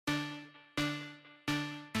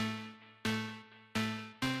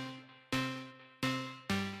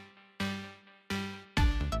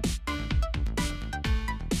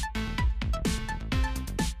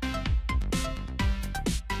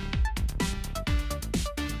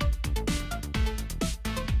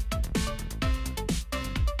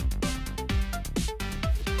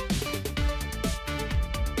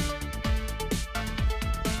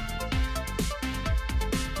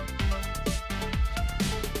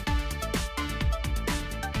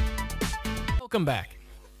Welcome back.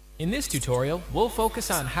 In this tutorial, we'll focus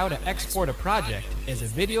on how to export a project as a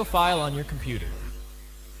video file on your computer.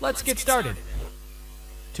 Let's get started.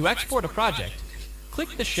 To export a project, click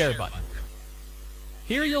the Share button.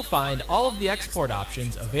 Here you'll find all of the export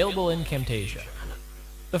options available in Camtasia.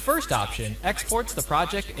 The first option exports the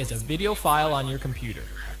project as a video file on your computer.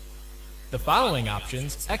 The following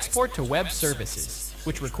options export to web services,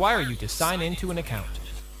 which require you to sign into an account.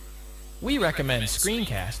 We recommend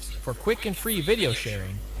Screencast for quick and free video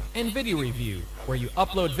sharing, and Video Review, where you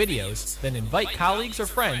upload videos, then invite colleagues or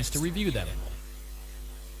friends to review them.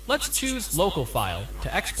 Let's choose Local File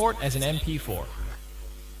to export as an MP4.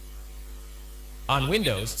 On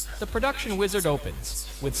Windows, the production wizard opens,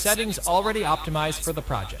 with settings already optimized for the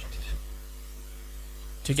project.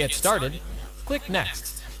 To get started, click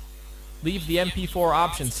Next. Leave the MP4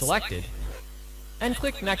 option selected, and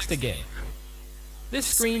click Next again. This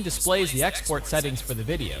screen displays the export settings for the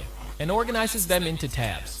video and organizes them into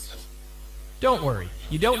tabs. Don't worry,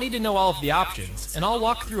 you don't need to know all of the options, and I'll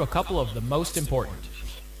walk through a couple of the most important.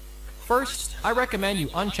 First, I recommend you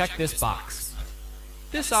uncheck this box.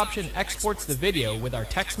 This option exports the video with our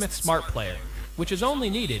TechSmith Smart Player, which is only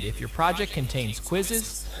needed if your project contains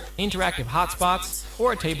quizzes, interactive hotspots,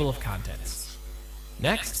 or a table of contents.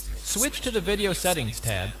 Next, switch to the Video Settings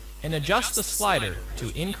tab and adjust the slider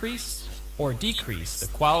to increase or decrease the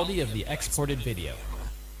quality of the exported video.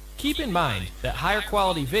 Keep in mind that higher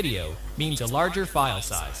quality video means a larger file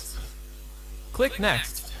size. Click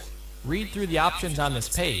Next, read through the options on this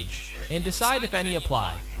page, and decide if any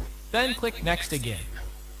apply. Then click Next again.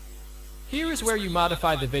 Here is where you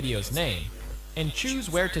modify the video's name and choose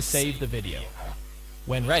where to save the video.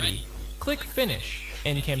 When ready, click Finish,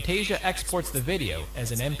 and Camtasia exports the video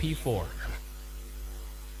as an MP4.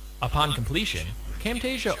 Upon completion,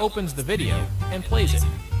 Camtasia opens the video and plays it.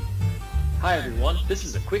 Hi everyone, this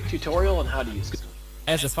is a quick tutorial on how to use it.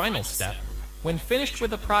 As a final step, when finished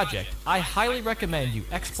with a project, I highly recommend you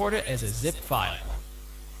export it as a zip file.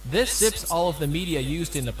 This zips all of the media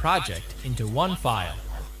used in the project into one file,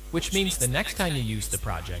 which means the next time you use the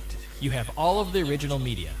project, you have all of the original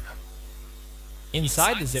media.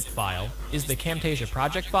 Inside the zip file is the Camtasia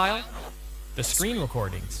project file, the screen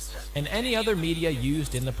recordings, and any other media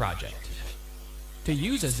used in the project. To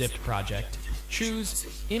use a zipped project, choose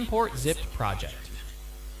Import Zipped Project.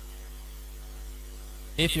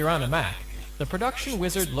 If you're on a Mac, the production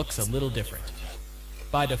wizard looks a little different.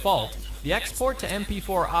 By default, the Export to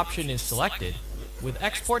MP4 option is selected, with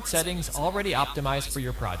export settings already optimized for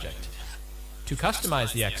your project. To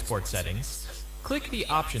customize the export settings, click the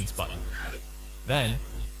Options button. Then,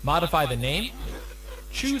 modify the name,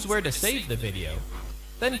 choose where to save the video,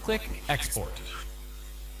 then click Export.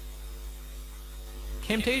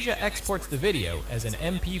 Camtasia exports the video as an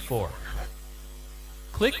MP4.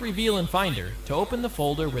 Click Reveal in Finder to open the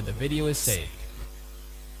folder where the video is saved.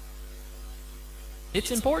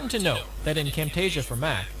 It's important to note that in Camtasia for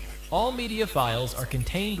Mac, all media files are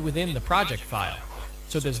contained within the project file,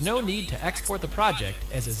 so there's no need to export the project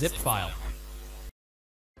as a zip file.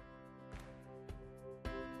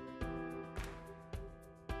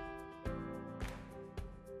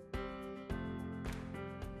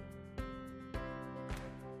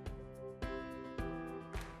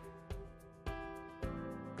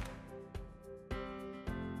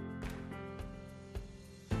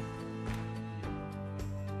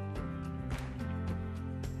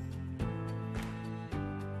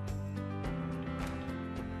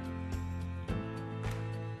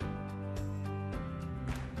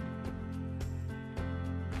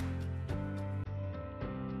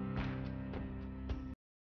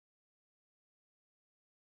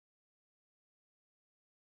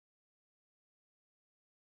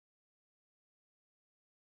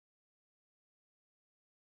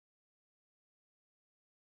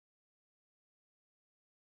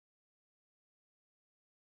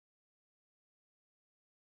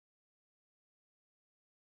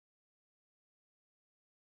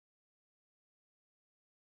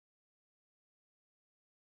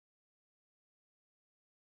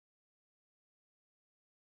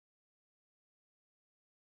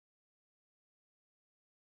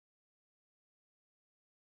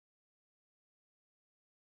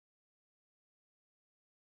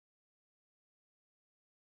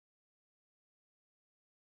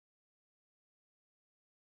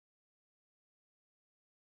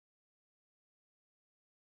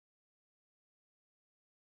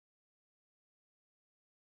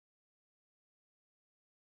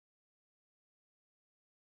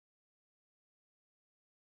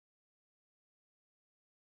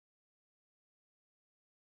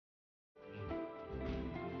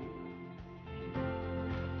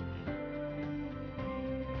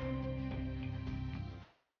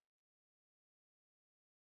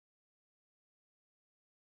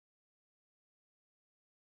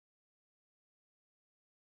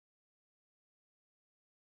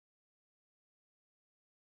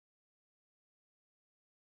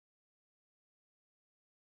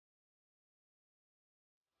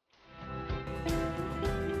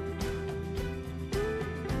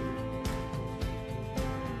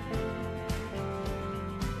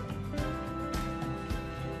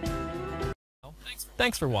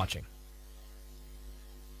 Thanks for watching.